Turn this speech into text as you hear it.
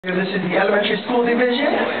This is the elementary school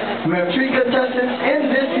division. We have 3 contestants in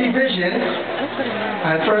this division.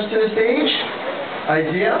 And first to the stage,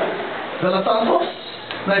 Izaya.10yrsold.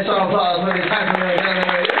 Nice round of applause for this handsome young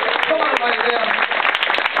gentleman. Come on, Izaya.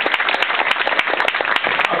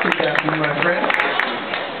 I'll take that from you, my friend.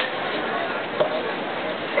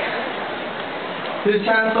 This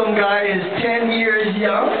handsome guy is 10 years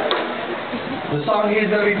young. The song he's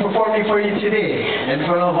going to be performing for you today, in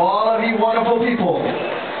front of all of you wonderful people,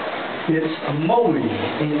 it's Moe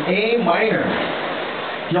in A minor.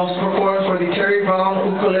 He also performs for the Terry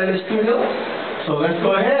Brown Ukulele Studio. So let's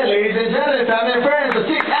go ahead, ladies and gentlemen, family and friends. The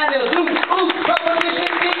 6th annual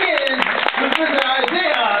competition begins with Mr.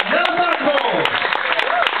 Izaya.